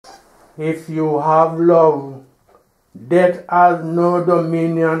If you have love, death has no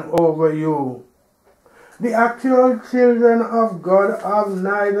dominion over you. The actual children of God have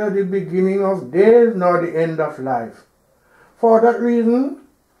neither the beginning of days nor the end of life. For that reason,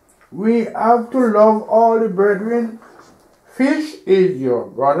 we have to love all the brethren. Fish is your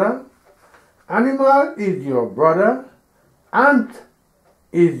brother. Animal is your brother. Ant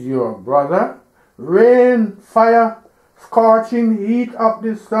is your brother. Rain, fire, scorching heat of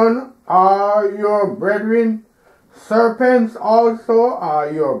the sun are your brethren. Serpents also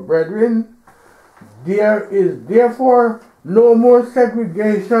are your brethren. There is therefore no more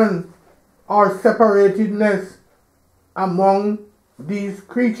segregation or separatedness among these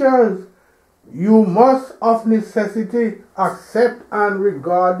creatures. You must of necessity accept and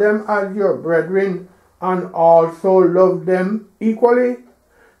regard them as your brethren and also love them equally.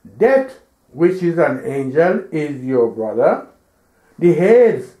 Death, which is an angel, is your brother. The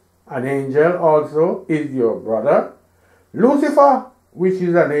Hades, an angel also, is your brother. Lucifer, which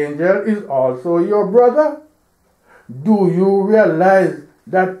is an angel, is also your brother. Do you realize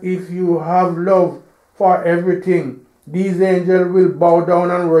that if you have love for everything, these angels will bow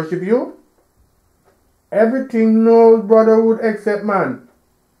down and worship you? Everything knows brotherhood except man.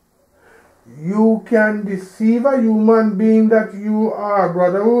 You can deceive a human being that you are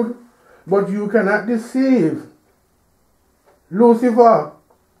brotherhood, but you cannot deceive Lucifer,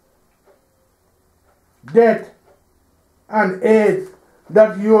 death, and AIDS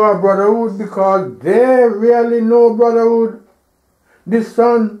that you are brotherhood, because they really know brotherhood. The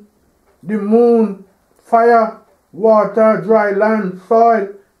sun, the moon, fire, water, dry land,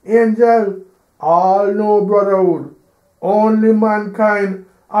 soil, angel, all know brotherhood. Only mankind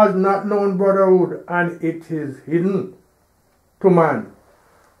has not known brotherhood, and it is hidden to man.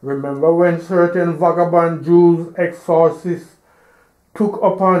 Remember when certain vagabond Jews, exorcists, took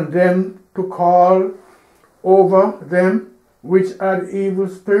upon them to call over them which had evil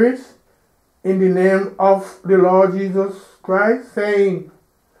spirits in the name of the Lord Jesus Christ, saying,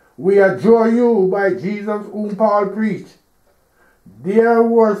 "We adjure you by Jesus whom Paul preached." There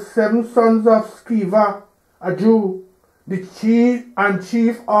were 7 sons of Sceva, a Jew, the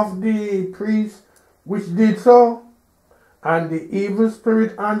chief of the priests, which did so. And the evil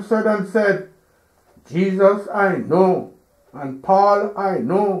spirit answered and said, "Jesus I know, and Paul I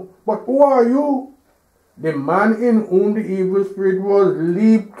know, but who are you?" The man in whom the evil spirit was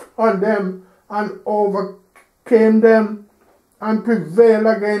leaped on them and overcame them and prevailed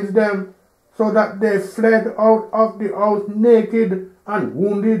against them, so that they fled out of the house naked and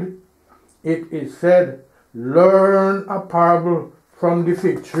wounded. It is said, "Learn a parable from the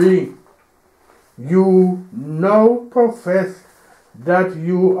fig tree." You now profess that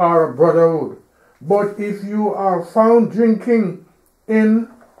you are a brotherhood, but if you are found drinking in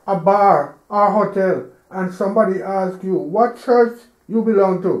a bar or hotel and somebody asks you what church you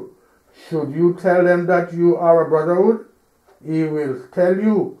belong to, should you tell them that you are a brotherhood? He will tell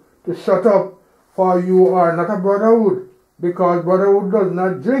you to shut up, for you are not a brotherhood, because brotherhood does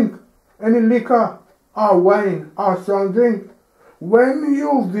not drink any liquor or wine or strong drink. When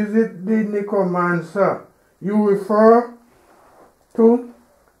you visit the necromancer you refer to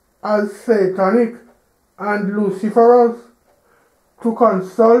as satanic and luciferous to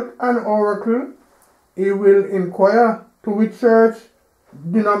consult an oracle, he will inquire to which church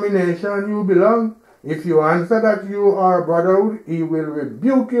denomination you belong. If you answer that you are a brotherhood, he will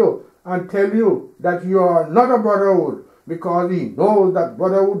rebuke you and tell you that you are not a brotherhood, because he knows that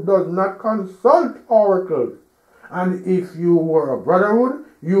brotherhood does not consult oracles. And if you were a brotherhood,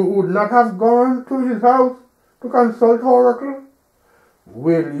 you would not have gone to his house to consult oracle.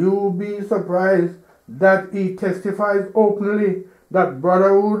 Will you be surprised that he testifies openly that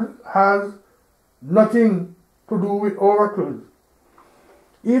brotherhood has nothing to do with oracles?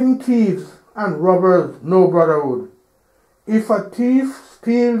 Even thieves and robbers know brotherhood. If a thief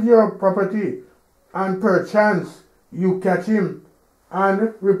steals your property and perchance you catch him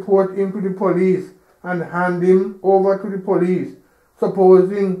and report him to the police and hand him over to the police,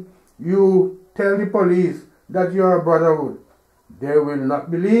 supposing you tell the police that you are a brotherhood, they will not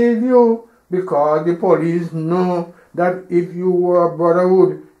believe you, because the police know that if you were a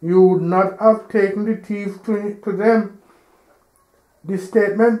brotherhood, you would not have taken the thief to them. The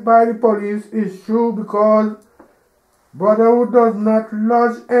statement by the police is true, because brotherhood does not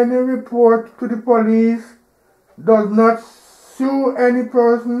lodge any report to the police, does not sue any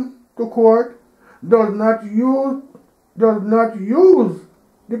person to court, does not use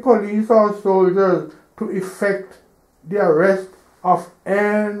the police or soldiers to effect the arrest of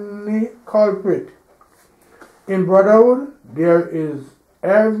any culprit. In brotherhood, there is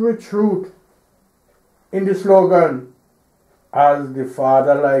every truth in the slogan, as the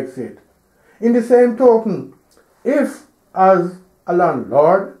Father likes it. In the same token, if as a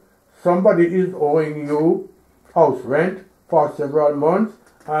landlord, somebody is owing you house rent for several months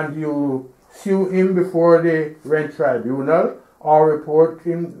and you sue him before the rent tribunal or report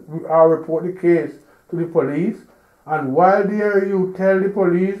the case to the police, and while there you tell the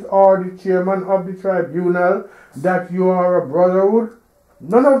police or the chairman of the tribunal that you are a brotherhood,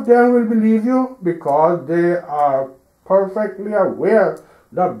 none of them will believe you because they are perfectly aware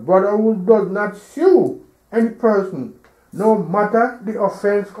that brotherhood does not sue any person, no matter the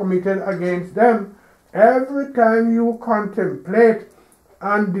offense committed against them. Every time you contemplate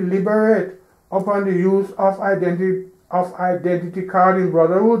and deliberate upon the use of identity card in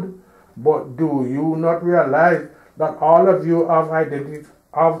brotherhood, but do you not realize that all of you have identity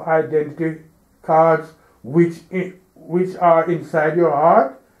cards which are inside your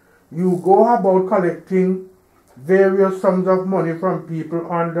heart? You go about collecting various sums of money from people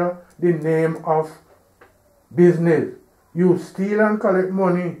under the name of business. You steal and collect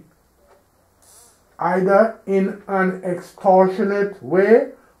money either in an extortionate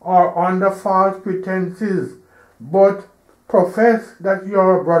way or under false pretenses, but profess that you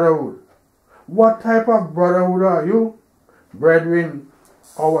are a brotherhood. What type of brotherhood are you? Brethren,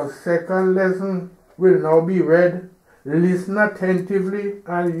 our second lesson will now be read. Listen attentively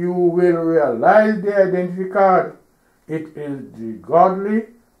and you will realize the identity card. It is the godly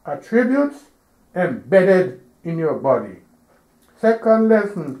attributes embedded in your body. Second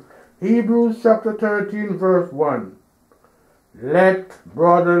lesson, Hebrews chapter 13 verse 1. Let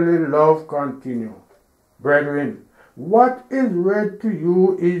brotherly love continue. Brethren, what is read to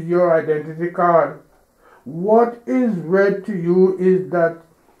you is your identity card. What is read to you is that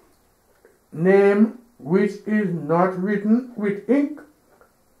name which is not written with ink.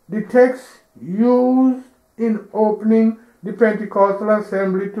 The text used in opening the Pentecostal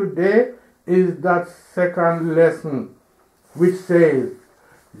assembly today is that second lesson, which says,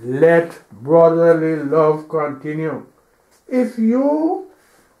 let brotherly love continue. If you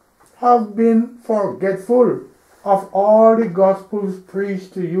have been forgetful of all the gospels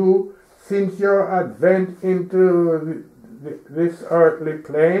preached to you since your advent into this earthly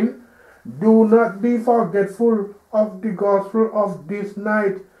plane, do not be forgetful of the gospel of this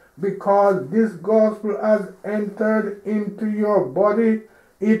night, because this gospel has entered into your body.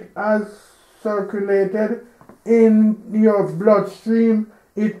 It has circulated in your bloodstream.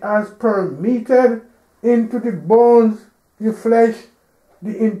 It has permeated into the bones, the flesh,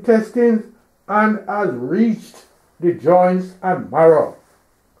 the intestines, and has reached the joints and marrow.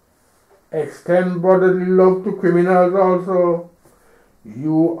 Extend brotherly love to criminals also.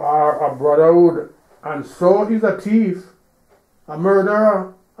 You are a brotherhood, and so is a thief, a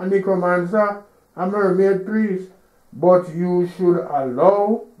murderer, a necromancer, a mermaid priest. But you should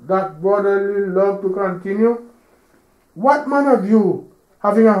allow that brotherly love to continue. What man of you,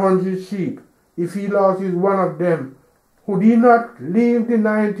 having 100 sheep, if he loses one of them, would he not leave the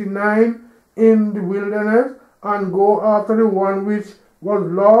 99 in the wilderness and go after the one which was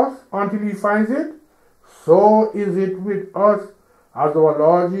lost until he finds it? So is it with us. As our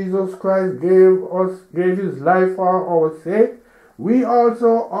Lord Jesus Christ gave his life for our sake, we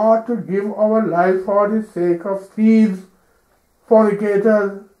also ought to give our life for the sake of thieves,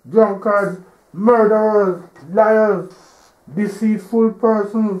 fornicators, drunkards, murderers, liars, deceitful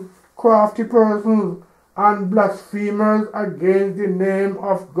persons, crafty persons, and blasphemers against the name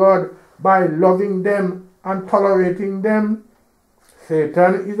of God by loving them and tolerating them.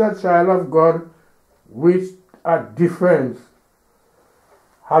 Satan is a child of God with a difference.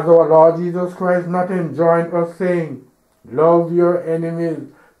 Has our Lord Jesus Christ not enjoined us, saying, love your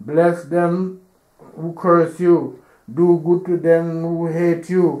enemies, bless them who curse you, do good to them who hate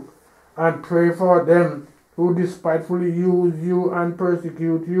you, and pray for them who despitefully use you and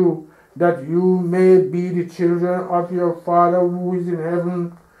persecute you, that you may be the children of your Father who is in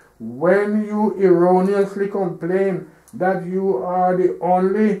heaven. When you erroneously complain that you are the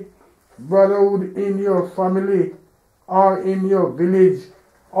only brotherhood in your family, or in your village,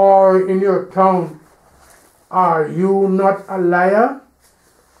 or in your town, are you not a liar?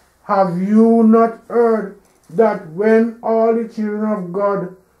 Have you not heard that when all the children of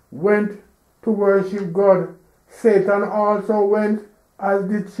God went to worship God, Satan also went as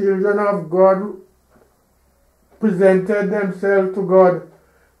the children of God presented themselves to God?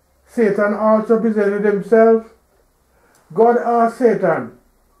 Satan also presented himself. God asked Satan,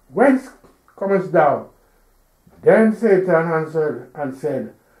 whence comest thou? Then Satan answered and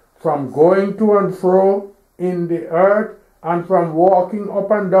said, from going to and fro in the earth and from walking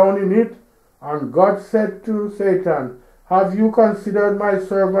up and down in it. And God said to Satan, have you considered my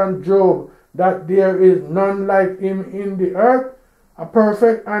servant Job, that there is none like him in the earth, a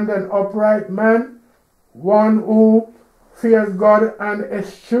perfect and an upright man, one who fears God and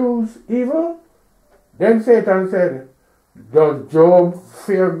eschews evil? Then Satan said, does Job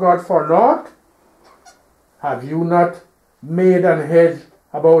fear God for naught? Have you not made an hedge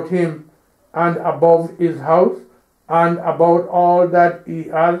about him and above his house and about all that he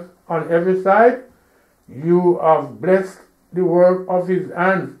has on every side? You have blessed the work of his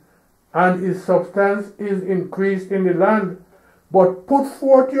hands, and his substance is increased in the land. But put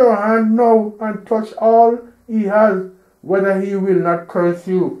forth your hand now and touch all he has, whether he will not curse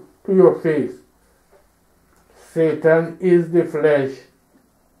you to your face. Satan is the flesh.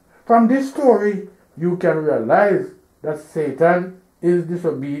 From this story, you can realize that Satan is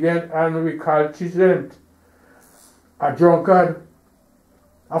disobedient and recalcitrant, a drunkard,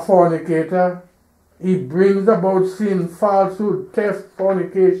 a fornicator. He brings about sin, falsehood, theft,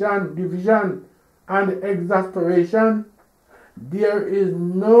 fornication, division, and exasperation. There is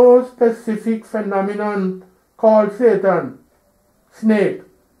no specific phenomenon called Satan, snake,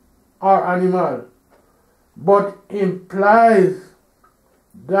 or animal, but implies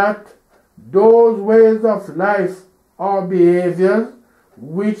that those ways of life or behaviors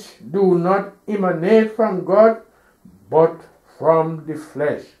which do not emanate from God but from the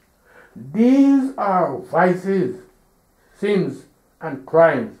flesh. These are vices, sins, and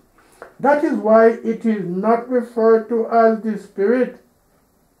crimes. That is why it is not referred to as the Spirit.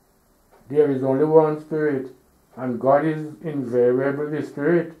 There is only one Spirit, and God is invariably the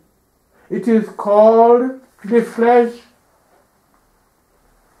Spirit. It is called the flesh.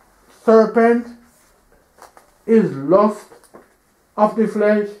 Serpent is lust of the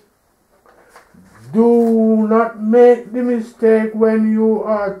flesh. Do not make the mistake when you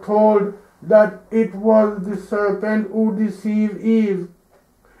are told that it was the serpent who deceived Eve.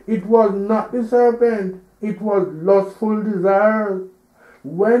 It was not the serpent, it was lustful desires.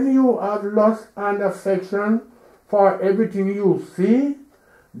 When you have lust and affection for everything you see,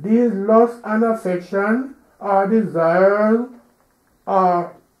 these lust and affection are desires,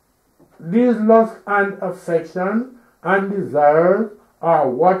 these lust and affection and desires are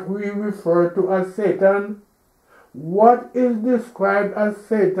what we refer to as Satan. What is described as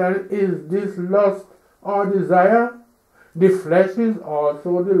Satan is this lust or desire. The flesh is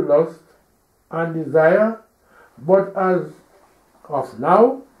also the lust and desire. But as of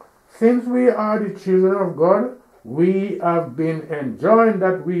now, since we are the children of God, we have been enjoined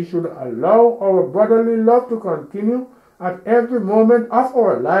that we should allow our brotherly love to continue at every moment of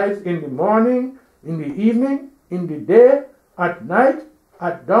our lives, in the morning, in the evening, in the day, at night,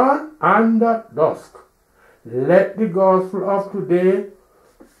 at dawn, and at dusk. Let the gospel of today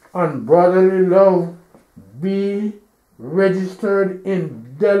on brotherly love be registered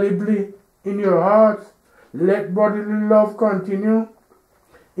indelibly in your hearts. Let brotherly love continue.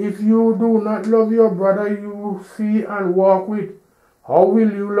 If you do not love your brother you see and walk with, how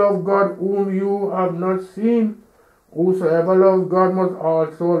will you love God whom you have not seen? Whosoever loves God must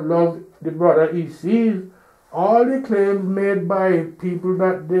also love the brother he sees. All the claims made by people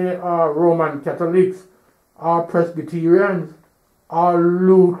that they are Roman Catholics, are Presbyterians, are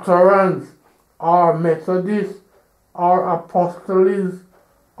Lutherans, are Methodists, are Apostolics,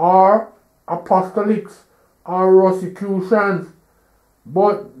 are Rosicrucians,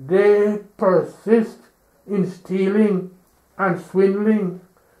 but they persist in stealing and swindling,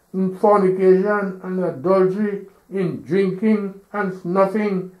 in fornication and adultery, in drinking and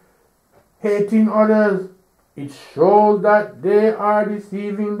snuffing, hating others. It shows that they are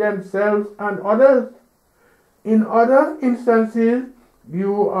deceiving themselves and others. In other instances,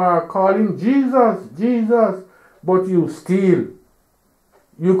 you are calling Jesus, Jesus, but you steal,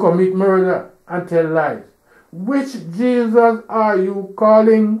 you commit murder and tell lies. Which Jesus are you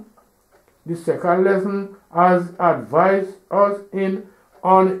calling? The second lesson has advised us in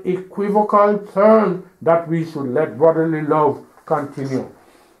unequivocal terms that we should let brotherly love continue.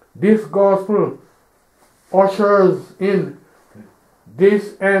 This gospel ushers in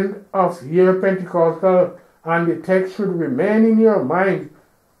this end of year Pentecostal, and the text should remain in your mind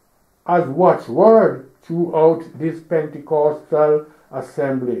as watchword throughout this Pentecostal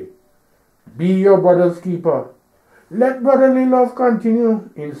assembly. Be your brother's keeper. Let brotherly love continue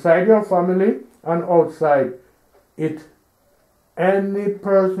inside your family and outside it. Any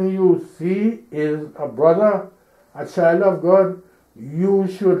person you see is a brother, a child of God. You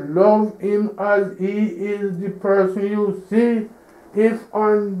should love him as he is the person you see. If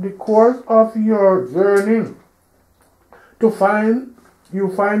on the course of your journey You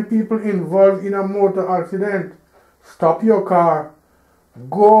find people involved in a motor accident, stop your car,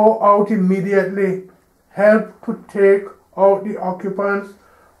 go out immediately, help to take out the occupants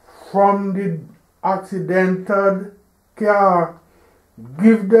from the accidented car,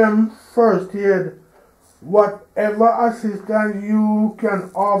 give them first aid. Whatever assistance you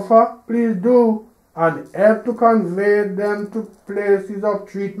can offer, please do, and help to convey them to places of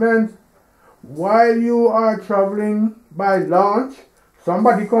treatment. While you are traveling by launch,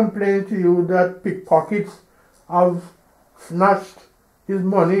 somebody complains to you that pickpockets have snatched his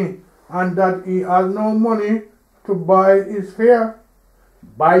money and that he has no money to buy his fare.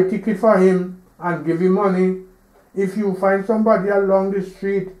 Buy ticket for him and give him money. If you find somebody along the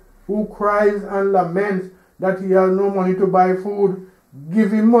street who cries and laments that he has no money to buy food,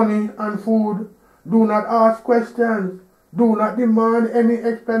 give him money and food. Do not ask questions. Do not demand any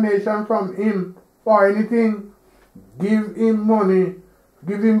explanation from him for anything. Give him money.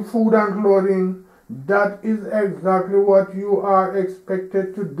 Give him food and clothing. That is exactly what you are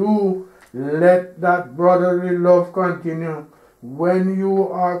expected to do. Let that brotherly love continue. When you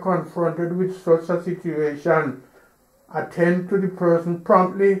are confronted with such a situation, attend to the person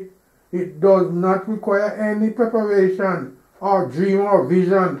promptly. It does not require any preparation or dream or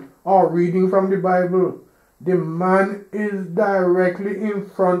vision or reading from the Bible. The man is directly in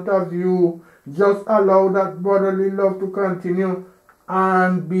front of you. Just allow that brotherly love to continue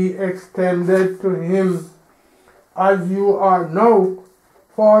and be extended to him as you are now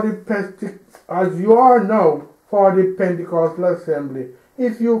for the Pentecostal assembly.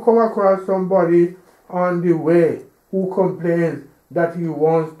 If you come across somebody on the way who complains that he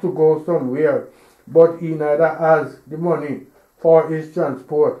wants to go somewhere, but he neither has the money for his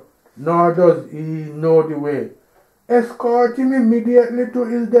transport, nor does he know the way, escort him immediately to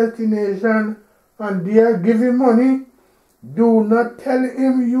his destination and there give him money. Do not tell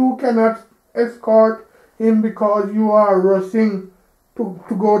him you cannot escort him because you are rushing to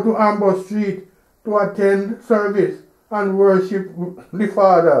go to Amber Street to attend service and worship the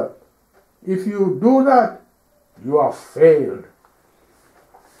Father. If you do that, you have failed.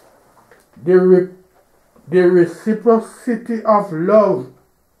 The reciprocity of love.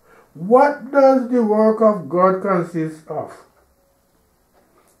 What does the work of God consist of?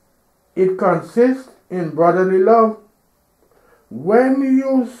 It consists in brotherly love. When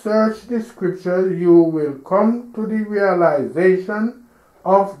you search the scriptures, you will come to the realization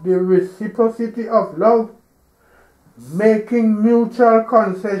of the reciprocity of love, making mutual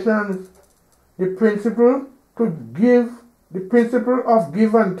concessions, the principle of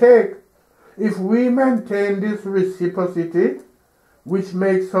give and take. If we maintain this reciprocity, which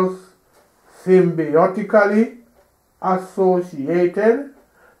makes us symbiotically associated,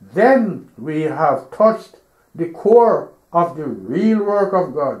 then we have touched the core of the real work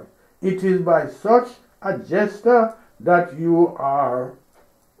of God. It is by such a gesture that you are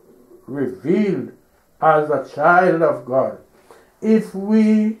revealed as a child of God. If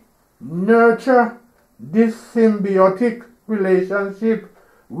we nurture this symbiotic relationship,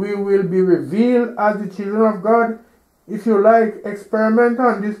 we will be revealed as the children of God. If you like, experiment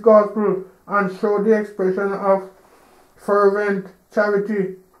on this gospel and show the expression of fervent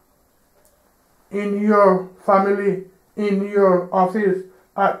charity in your family, in your office,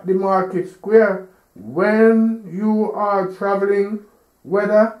 at the market square. When you are traveling,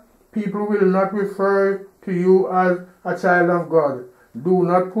 whether people will not refer to you as a child of God. Do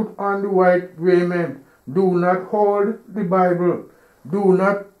not put on the white raiment. Do not hold the Bible. Do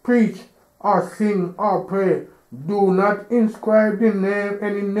not preach or sing or pray. Do not inscribe the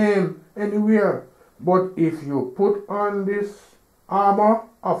any name anywhere. But if you put on this armor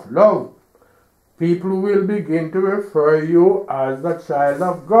of love, people will begin to refer you as the child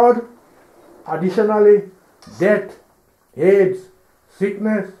of God. Additionally, death, AIDS,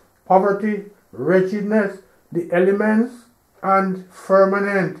 sickness, poverty, wretchedness, the elements and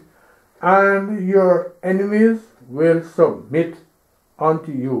firmament, and your enemies will submit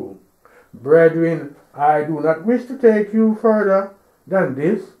unto you. Brethren, I do not wish to take you further than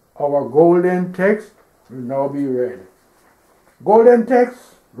this. Our golden text will now be read. Golden text,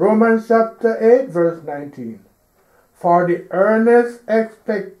 Romans chapter 8, verse 19. For the earnest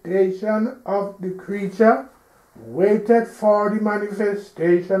expectation of the creature waited for the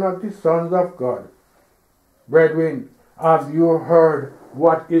manifestation of the sons of God. Brethren, have you heard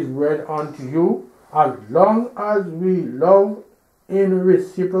what is read unto you? As long as we love in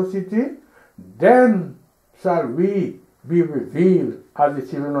reciprocity, then shall we be revealed as the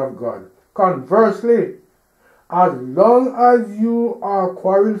children of God. Conversely, as long as you are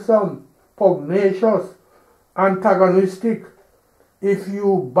quarrelsome, pugnacious, antagonistic. If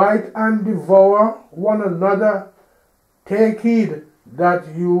you bite and devour one another, take heed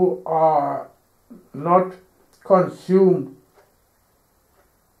that you are not consumed.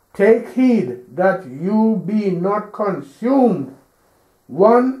 Take heed that you be not consumed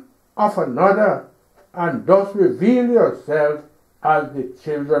one of another, and thus reveal yourselves as the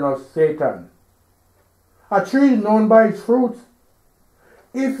children of Satan. A tree is known by its fruits.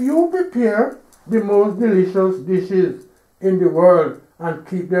 If you prepare the most delicious dishes in the world and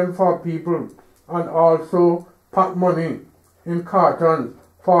keep them for people, and also pack money in cartons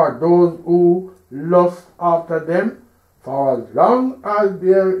for those who lust after them, for as long as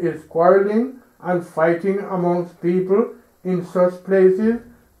there is quarreling and fighting amongst people in such places,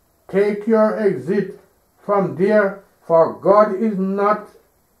 take your exit from there, for God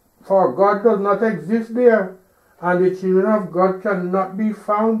does not exist there, and the children of God cannot be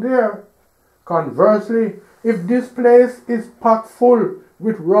found there. Conversely, if this place is packed full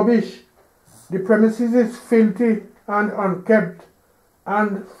with rubbish, the premises is filthy and unkept,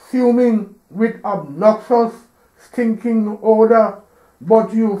 and fuming with obnoxious, stinking odor,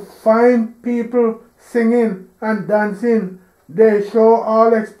 but you find people singing and dancing, they show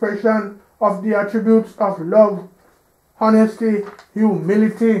all expression of the attributes of love, honesty,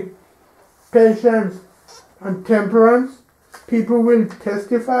 humility, patience, and temperance. People will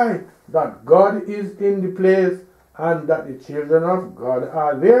testify that God is in the place and that the children of God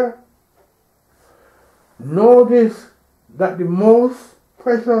are there. Know this, that the most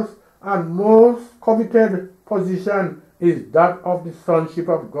precious and most coveted position is that of the sonship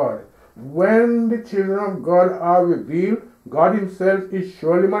of God. When the children of God are revealed, God himself is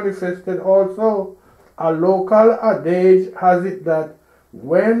surely manifested also. A local adage has it that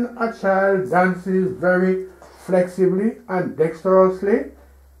when a child dances very flexibly and dexterously,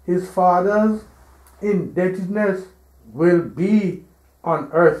 his father's indebtedness will be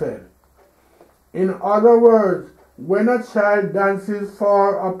unearthed. In other words, when a child dances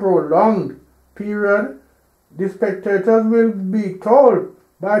for a prolonged period, the spectators will be told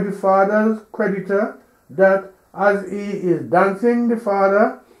by the father's creditor that as he is dancing, the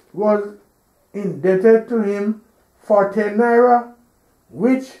father was indebted to him for 10 naira,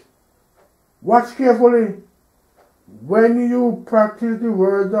 which, watch carefully, when you practice the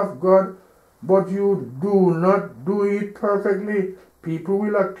words of God, but you do not do it perfectly, people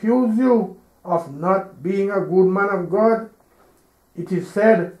will accuse you of not being a good man of God. It is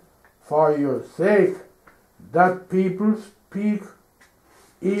said, for your sake, that people speak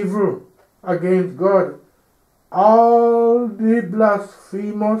evil against God. All the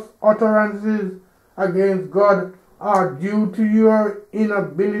blasphemous utterances against God are due to your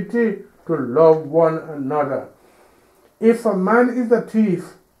inability to love one another. If a man is a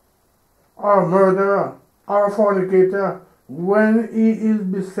thief, or a murderer, or a fornicator, when he is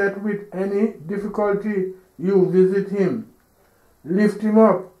beset with any difficulty, you visit him, lift him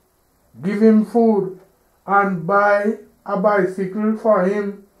up, give him food, and buy a bicycle for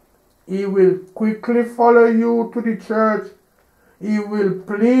him. He will quickly follow you to the church. He will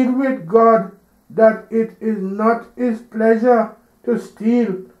plead with God that it is not his pleasure to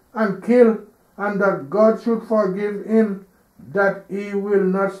steal and kill, and that God should forgive him, that he will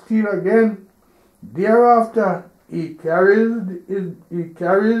not steal again. Thereafter, he carries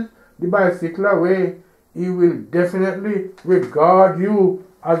the bicycle away. He will definitely regard you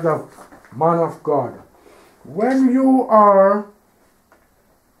as a man of God. When you are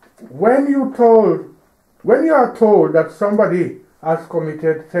told that somebody has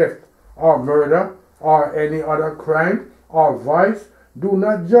committed theft or murder or any other crime or vice, do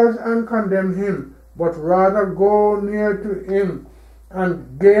not judge and condemn him, but rather go near to him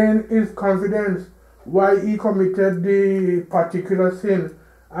and gain his confidence why he committed the particular sin.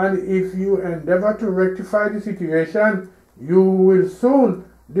 And if you endeavor to rectify the situation, you will soon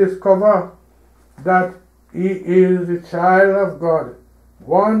discover that he is a child of God.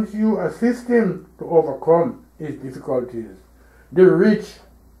 Once you assist him to overcome his difficulties, the rich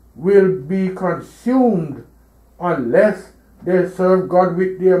will be consumed unless they serve God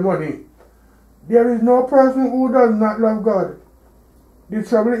with their money. There is no person who does not love God. The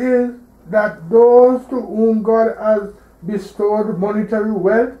trouble is that those to whom God has bestowed monetary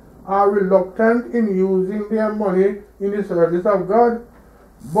wealth are reluctant in using their money in the service of God,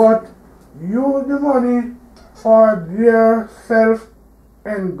 but use the money for their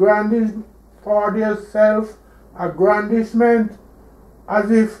self-aggrandizement,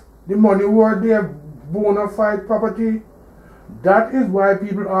 as if the money were their bona fide property. That is why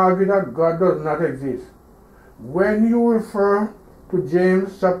people argue that God does not exist. When you refer to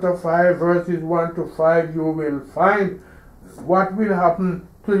James chapter 5 verses 1 to 5, you will find what will happen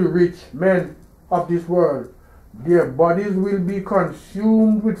to the rich men of this world. Their bodies will be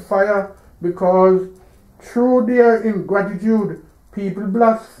consumed with fire because through their ingratitude, people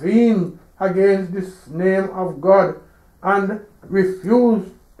blaspheme against this name of God and refuse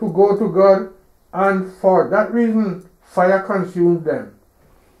to go to God, and for that reason, fire consumes them.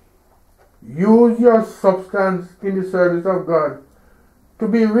 Use your substance in the service of God. To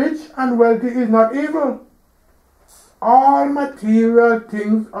be rich and wealthy is not evil. All material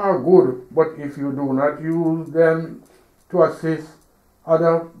things are good, but if you do not use them to assist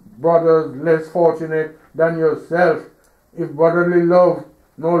other brothers less fortunate than yourself, if brotherly love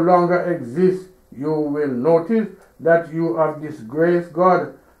no longer exists, you will notice that you have disgraced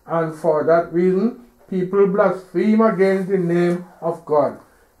God, and for that reason, people blaspheme against the name of God.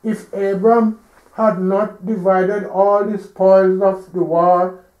 If Abram had not divided all the spoils of the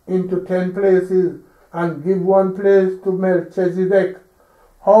war into 10 places and give one place to Melchizedek,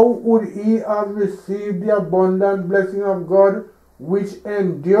 how would he have received the abundant blessing of God which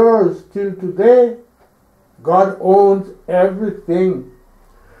endures till today? God owns everything.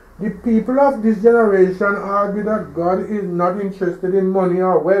 The people of this generation argue that God is not interested in money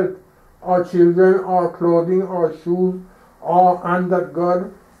or wealth, or children, or clothing, or shoes, and that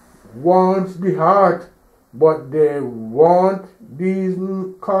God wants the heart, but they want these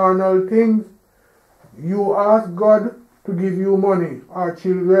carnal things. You ask God to give you money, or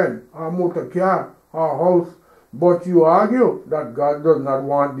children, or motor car, or house, but you argue that God does not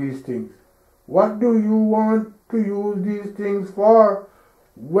want these things. What do you want to use these things for?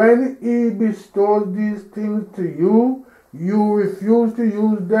 When He bestows these things to you, you refuse to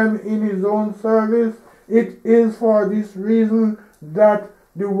use them in His own service. It is for this reason that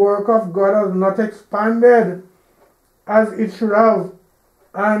the work of God has not expanded as it should have,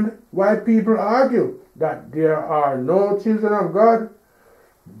 and why people argue that there are no children of God.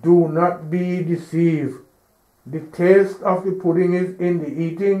 Do not be deceived. The taste of the pudding is in the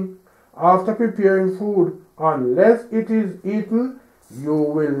eating. After preparing food, unless it is eaten, you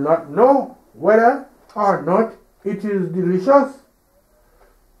will not know whether or not it is delicious.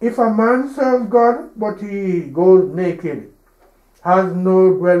 If a man serves God, but he goes naked, has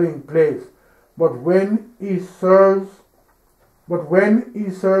no dwelling place, but when he serves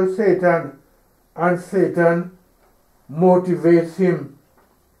Satan, and Satan motivates him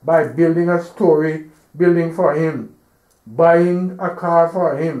by building a building for him, buying a car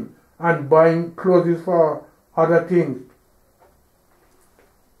for him, and buying clothes for other things,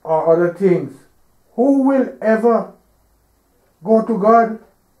 who will ever go to God?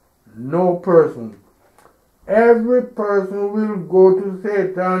 No person. Every person will go to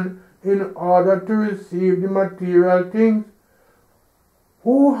Satan in order to receive the material things.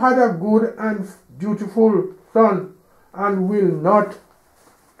 Who had a good and dutiful son and will not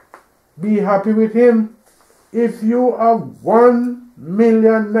be happy with him? If you have 1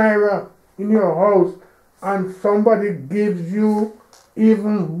 million naira in your house and somebody gives you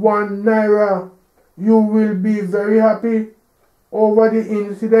even 1 naira, you will be very happy over the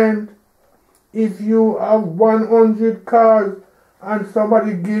incident. If you have 100 cars and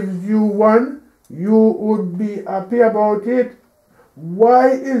somebody gives you one, you would be happy about it.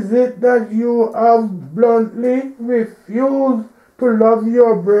 Why is it that you have bluntly refused to love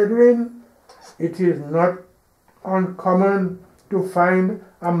your brethren? It is not uncommon to find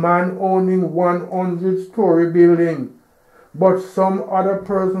a man owning 100-story building, but some other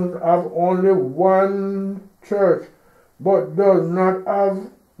persons have only one church, but does not have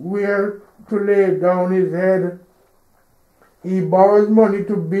where to lay down his head. He borrows money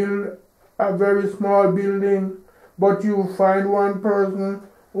to build a very small building, but you find one person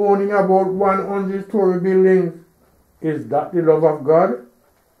owning about 100-story buildings. Is that the love of God?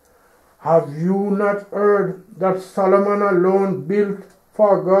 Have you not heard that Solomon alone built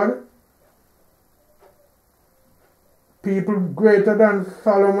for God? People greater than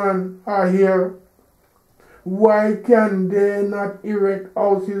Solomon are here. Why can they not erect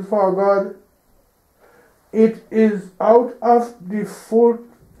houses for God? It is out of the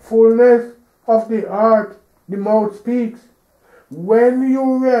fullness of the heart the mouth speaks. When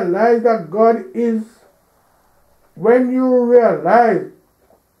you realize that God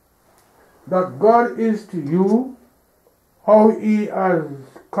is to you, how He has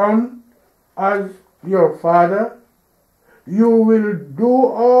come as your Father, you will do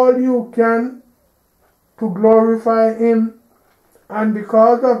all you can to glorify Him, and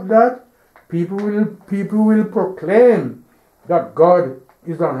because of that, people will proclaim that God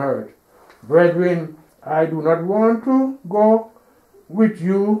is on earth. Brethren, I do not want to go with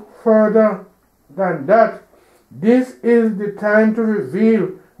you further than that. This is the time to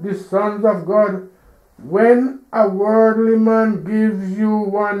reveal the sons of God. When a worldly man gives you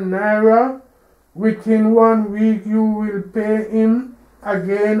 1 naira, within 1 week you will pay him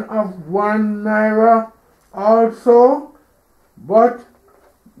again of 1 naira also. But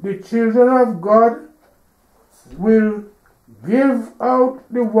the children of God will give out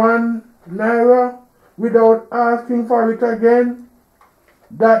the 1 naira without asking for it again,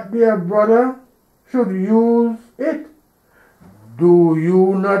 that their brother should use it. Do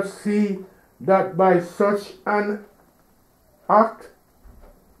you not see that by such an act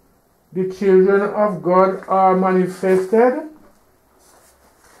the children of God are manifested?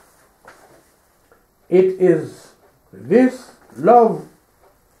 It is this love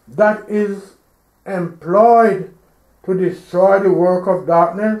that is employed to destroy the work of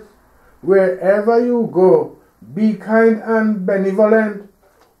darkness. Wherever you go, be kind and benevolent.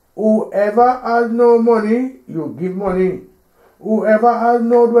 Whoever has no money, you give money. Whoever has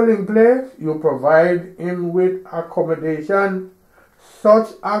no dwelling place, you provide him with accommodation. Such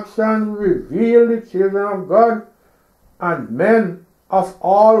actions reveal the children of God, and men of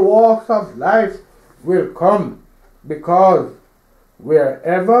all walks of life will come, because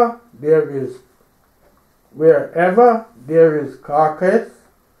wherever there is carcass,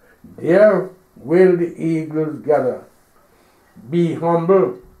 there will the eagles gather. Be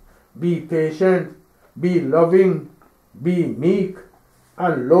humble, be patient, be loving, be meek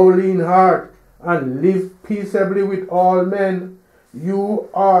and lowly in heart, and live peaceably with all men. You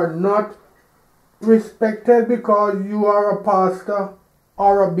are not respected because you are a pastor,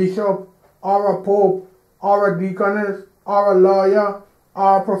 or a bishop, or a pope, or a deaconess, or a lawyer,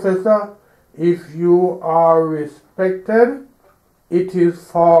 or a professor. If you are respected, it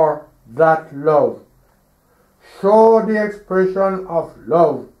is for that love. Show the expression of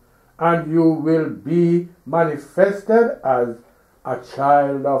love, and you will be manifested as a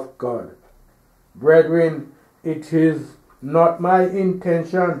child of God. Brethren, it is not my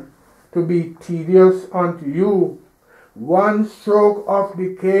intention to be tedious unto you. 1 stroke of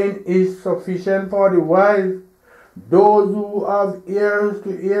the cane is sufficient for the wise. Those who have ears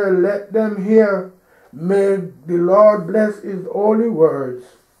to hear, let them hear. May the Lord bless his holy words.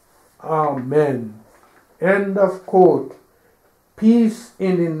 Amen. End of quote. Peace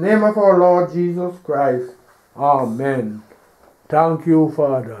in the name of our Lord Jesus Christ. Amen. Thank you,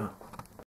 Father.